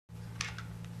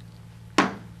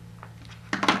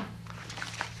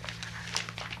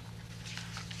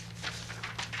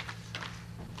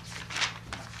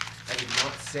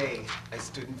say I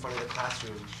stood in front of the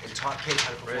classroom and taught kids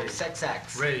how to perform sex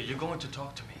acts. Ray, you're going to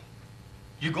talk to me.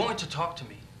 You're going to talk to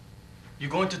me. You're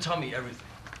going to tell me everything.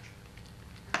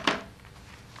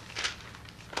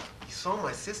 You saw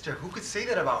my sister. Who could say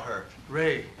that about her?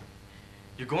 Ray,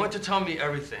 you're going to tell me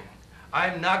everything.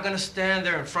 I'm not going to stand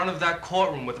there in front of that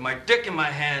courtroom with my dick in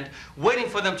my hand, waiting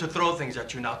for them to throw things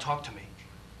at you. Now talk to me.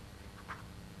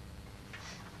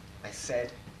 I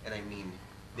said, and I mean,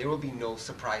 there will be no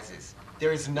surprises.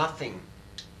 There is nothing.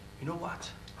 You know what?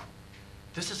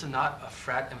 This is not a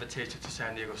frat invitation to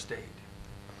San Diego State.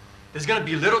 There's going to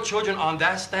be little children on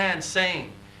that stand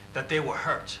saying that they were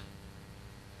hurt.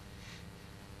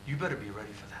 You better be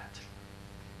ready for that.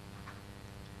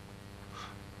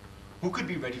 Who could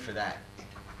be ready for that?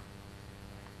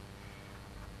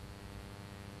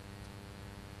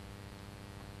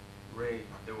 Ray,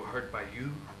 they were hurt by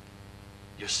you,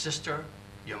 your sister,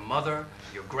 your mother,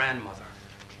 your grandmother.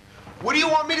 What do you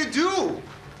want me to do?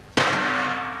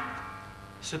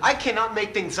 Sit I cannot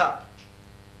make things up.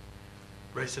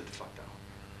 Ray, sit the fuck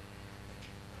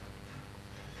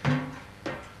down.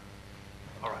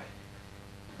 All right.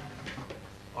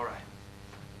 All right.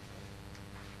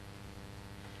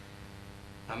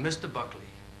 Now, Mr. Buckley,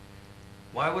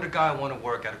 why would a guy want to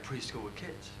work at a preschool with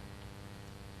kids?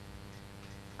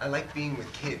 I like being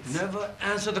with kids. Never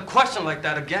answer the question like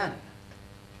that again.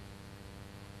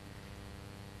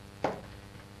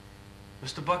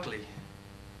 Mr. Buckley,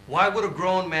 why would a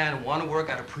grown man want to work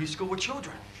at a preschool with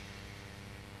children?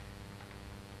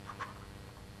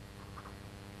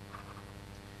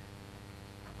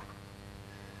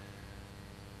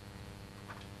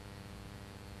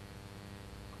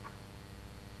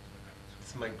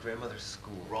 It's my grandmother's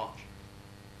school. Wrong.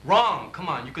 Wrong! Come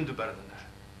on, you can do better than that.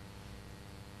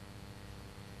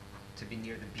 To be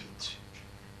near the beach.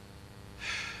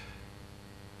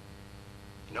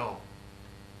 No.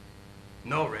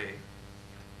 No, Ray.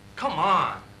 Come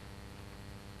on.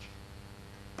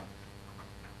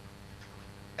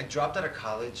 I dropped out of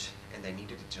college and I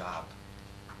needed a job.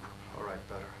 All right,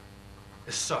 better.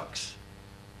 It sucks,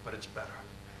 but it's better.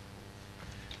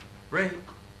 Ray,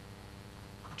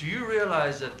 do you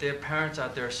realize that there are parents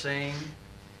out there saying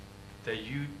that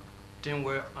you didn't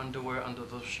wear underwear under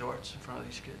those shorts in front of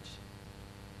these kids?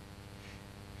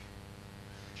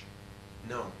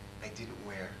 No, I didn't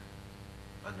wear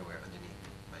underwear underneath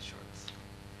my shorts.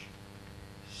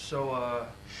 So,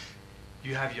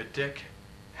 you have your dick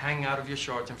hanging out of your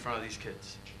shorts in front of these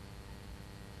kids?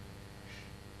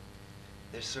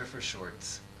 They're surfer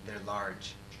shorts. They're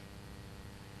large.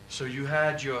 So you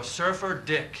had your surfer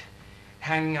dick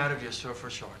hanging out of your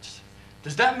surfer shorts.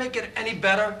 Does that make it any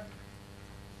better?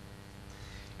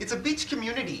 It's a beach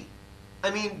community.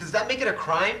 I mean, does that make it a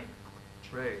crime?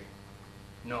 Ray,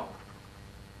 no.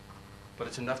 But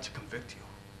it's enough to convict you.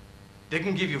 They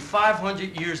can give you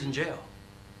 500 years in jail.